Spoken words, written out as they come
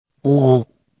Oh,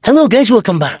 hello guys,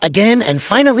 welcome back again. And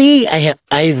finally,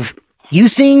 I've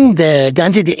using the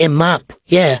Dante DM map.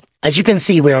 Yeah, as you can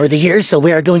see, we're already here. So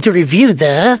we are going to review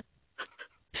the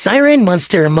Siren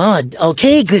Monster mod.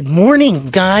 Okay, good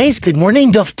morning, guys. Good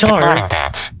morning, Doftar.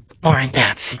 Alright,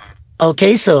 that's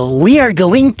okay. So we are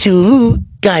going to,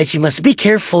 guys, you must be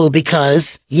careful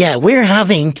because, yeah, we're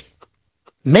having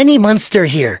many monster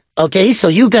here. Okay, so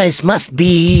you guys must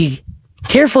be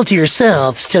careful to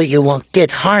yourselves so you won't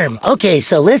get harmed. Okay,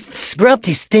 so let's grab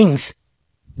these things.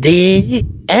 The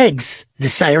eggs, the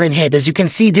siren head. As you can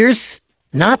see, there's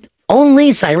not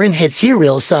only siren heads here, we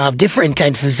also have different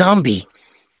kinds of zombie.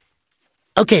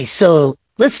 Okay, so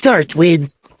let's start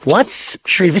with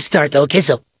should we start? Okay,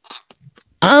 so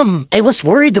I was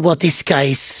worried about these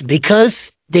guys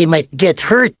because they might get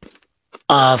hurt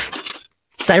of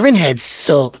siren heads,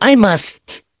 so I must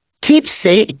keep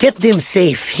them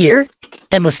safe here.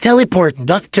 I must teleport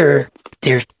Doctor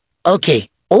there. Okay.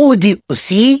 Oh, do you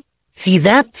see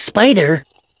that spider?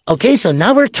 Okay, so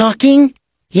now we're talking.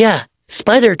 Yeah,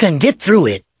 spider can get through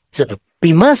it. So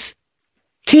we must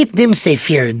keep them safe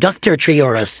here, Dr.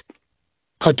 Trioras.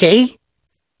 Okay?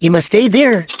 You must stay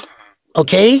there.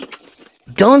 Okay?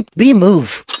 Don't be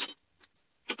moved.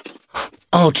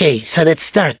 Okay, so let's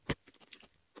start.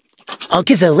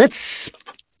 Okay, so let's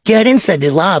get inside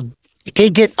the lab.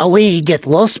 Okay, get away, get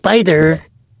lost, spider.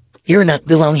 You're not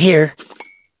belong here.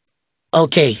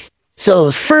 Okay,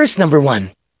 so first number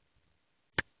one.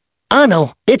 Oh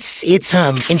no, it's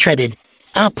entreated.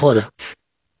 Apple.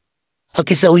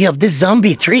 Okay, so we have this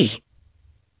zombie 3.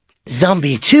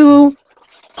 Zombie 2.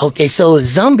 Okay, so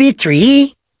zombie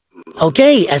 3.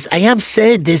 Okay, as I have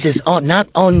said, this is not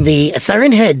only a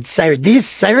siren head, this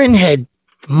siren head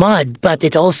mod, but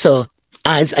it also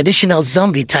adds additional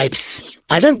zombie types.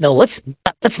 I don't know what's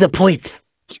the point.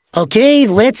 Okay,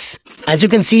 as you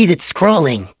can see, it's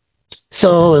crawling.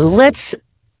 So let's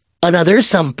another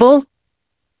sample.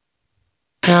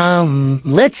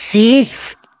 Let's see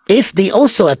if they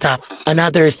also attack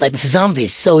another type of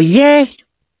zombies. So yeah,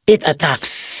 it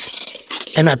attacks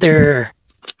another.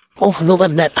 Oh, look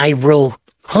at that eyebrow.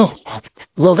 Oh,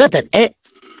 look at that.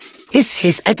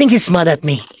 I think he's mad at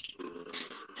me.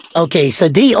 Okay, so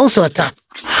they also attack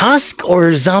husk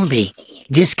or zombie.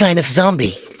 This kind of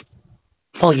zombie.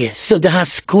 Oh yeah, so the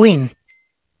husk queen.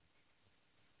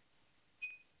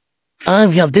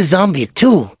 We have this zombie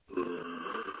too.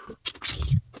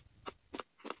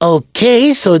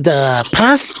 Okay, so the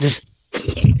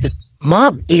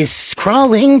mob is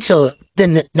crawling, so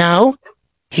then now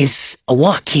he's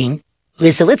walking.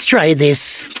 Okay, so let's try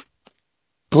this.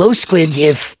 Glow squid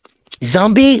if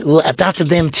zombie will attack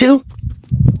them too.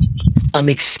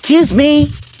 Excuse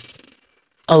me.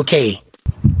 Okay.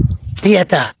 The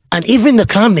attack, and even the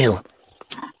camel.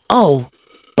 Oh,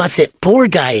 but the poor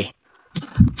guy.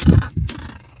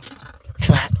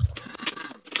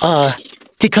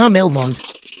 The camel won't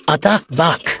attack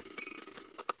back.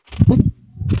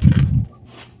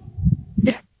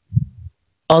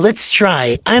 Oh, let's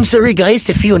try. I'm sorry guys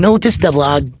if you noticed the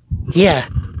vlog. Yeah.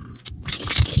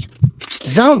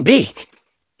 Zombie.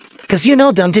 Because you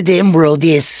know Dante the Emerald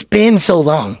is been so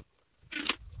long.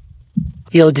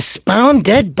 Yo, the spawn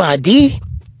dead body?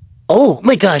 Oh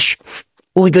my gosh.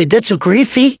 Oh my god, that's so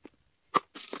creepy.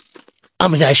 Oh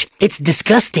my gosh, it's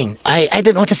disgusting. I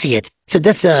don't want to see it. So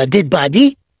that's a dead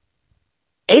body?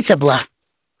 It's a black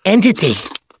entity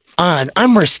on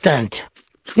armor stand.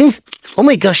 Oh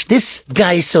my gosh, this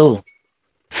guy is so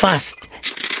fast.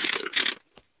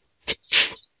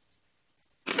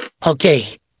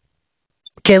 Okay.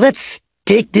 Okay, let's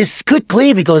take this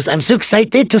quickly because I'm so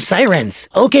excited to Sirens.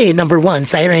 Okay, number 1,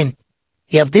 Siren.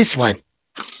 You have this one.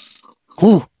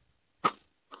 Ooh.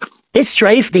 Let's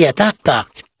try if they attack back.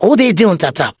 Oh, they don't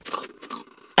attack.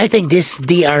 I think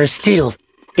they are still.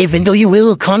 Even though you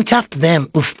will contact them.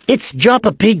 Oof, it's drop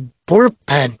a pig porp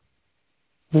and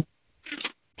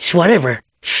whatever.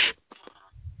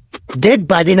 Dead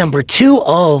body number 2.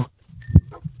 Oh.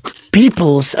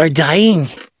 Peoples are dying.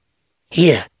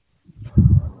 Here.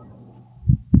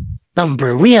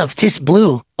 We have this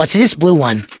blue. What's this blue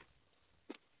one?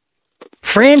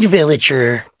 Friend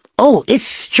villager. Oh,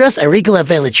 it's just a regular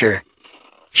villager.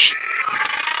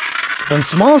 And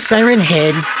small siren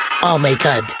head. Oh my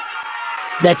god.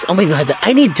 Oh my god.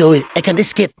 I need to, I can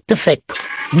skip the fake.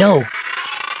 No.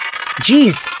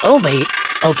 Jeez. Oh my,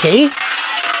 okay.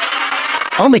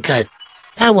 Oh my god.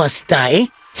 I was die.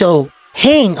 So,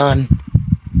 hang on.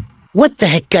 What the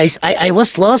heck, guys? I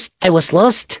was lost.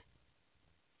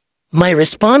 My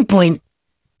respawn point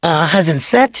hasn't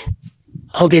set.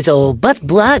 Okay, so, but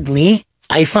gladly,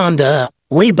 I found a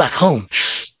way back home.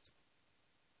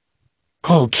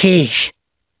 Okay.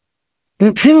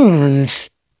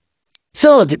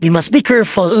 So we must be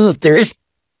careful. Oh, there's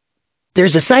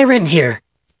a siren here.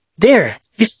 There.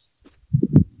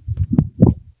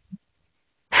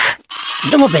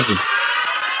 No, baby.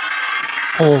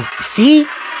 Oh, see?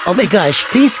 Oh my gosh,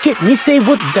 please get me say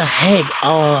what the heck?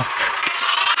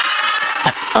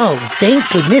 Oh, thank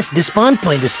goodness, the spawn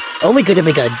point is... Oh my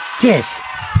god, yes.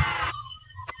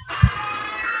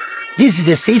 This is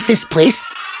the safest place.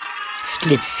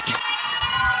 Split skin.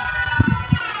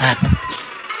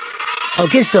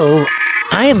 Okay, so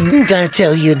I'm gonna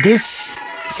tell you this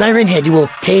Siren Head will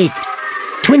take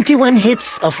 21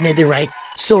 hits of netherite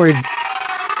sword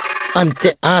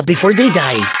before they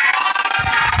die.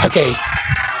 Okay.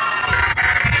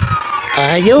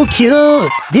 You'll kill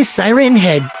this Siren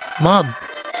Head mob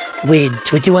with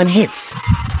 21 hits.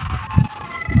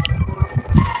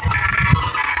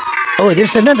 Oh,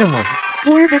 there's another one.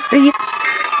 Where are you?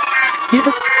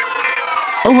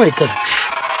 Oh my god.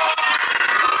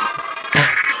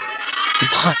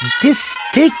 This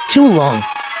take too long.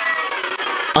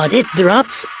 It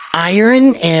drops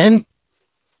iron and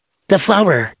the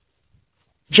flower.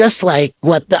 Just like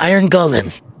what the iron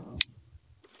golem.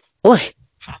 Oi.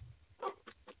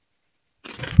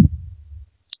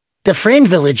 The friend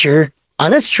villager,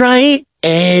 let's try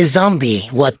a zombie.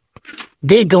 What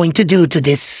they're going to do to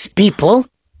these people.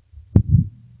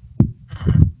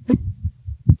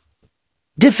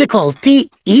 Difficulty,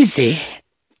 easy.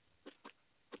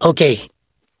 Okay.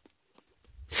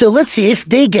 So let's see if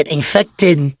they get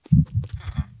infected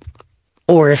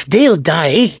or if they'll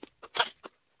die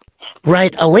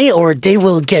right away or they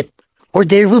will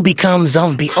become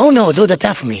zombie. Oh no, don't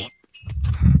attack me.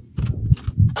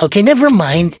 Okay, never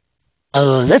mind.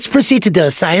 Let's proceed to the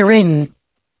Siren.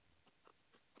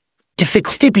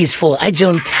 Difficulty peaceful. I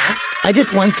don't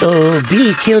want to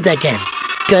be killed again.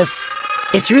 Because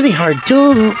it's really hard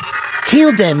to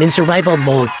kill them in survival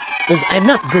mode. Because I'm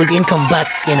not good in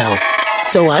combats, you know.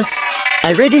 So as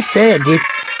I already said, it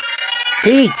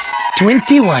takes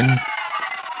 21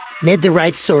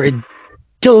 netherite sword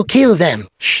to kill them.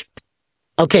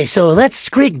 Okay, so let's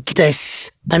quick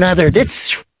this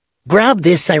let's grab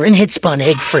this Siren Head spawn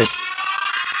egg first.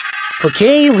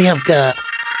 Okay, we have the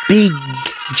big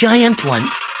giant one,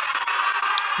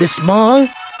 the small,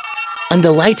 and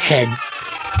the light head.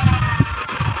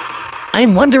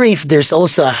 I'm wondering if there's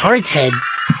also a hard head.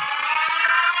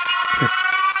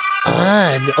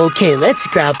 Okay, let's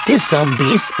grab these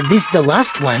zombies. This is the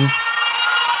last one.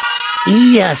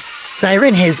 Yes,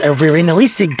 Siren Heads are very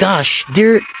noisy. Gosh,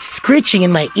 they're screeching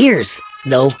in my ears.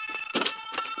 No.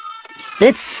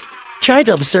 Let's try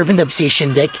to observe in the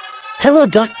obsession deck. Hello,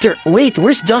 Doctor. Wait,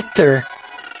 where's Doctor?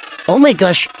 Oh my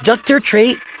gosh, Dr.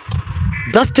 Trey.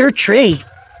 Dr. Trey.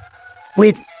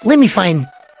 Wait, let me find.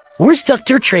 Where's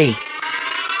Dr. Trey?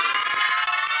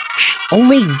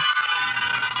 Only...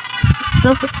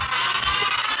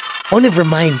 Oh, never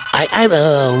mind. I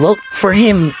look for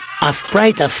him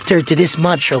right after to this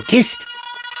mod showcase.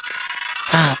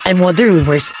 I'm wondering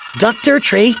where's Dr.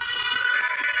 Trey?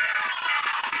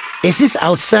 Is this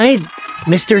outside,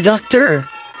 Mr. Doctor?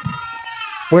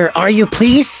 Where are you,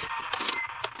 please?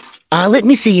 Let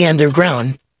me see you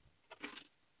underground.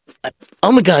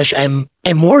 Oh my gosh, I'm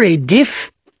worried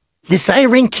if the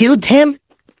Siren killed him.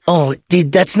 Oh,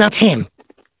 that's not him.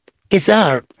 It's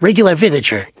our regular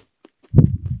villager.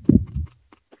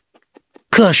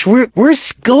 Gosh,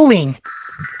 where's going?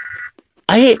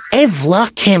 I've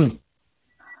locked him.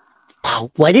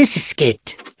 Oh, what is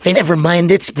escaped? Okay, never mind,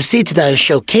 let's proceed to the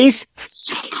showcase.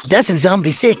 That's in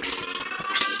Zombie 6.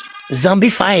 Zombie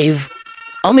 5.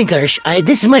 Oh my gosh,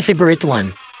 this is my favorite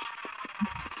one.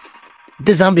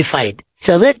 The zombie fight.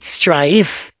 So let's try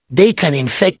if they can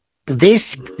infect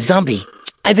this zombie.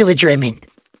 Villager, I mean.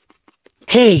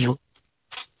 Hey,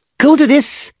 go to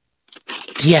this.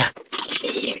 Yeah.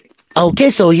 Okay,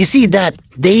 so you see that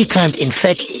they can't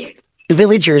infect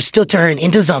villagers to turn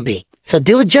into zombie. So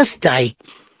they'll just die.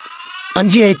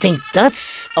 And yeah, I think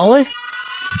that's all.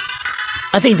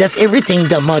 I think that's everything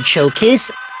the mod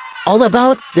showcase. All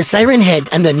about the Siren Head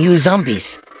and the new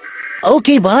zombies.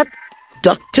 Okay, but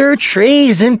Dr. Trey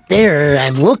isn't there.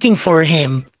 I'm looking for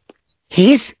him.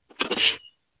 He's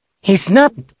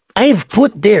not. I've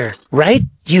put there, right?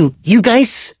 You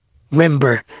guys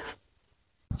remember.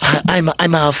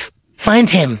 I'm off. Find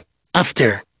him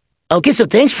after. Okay, so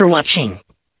thanks for watching.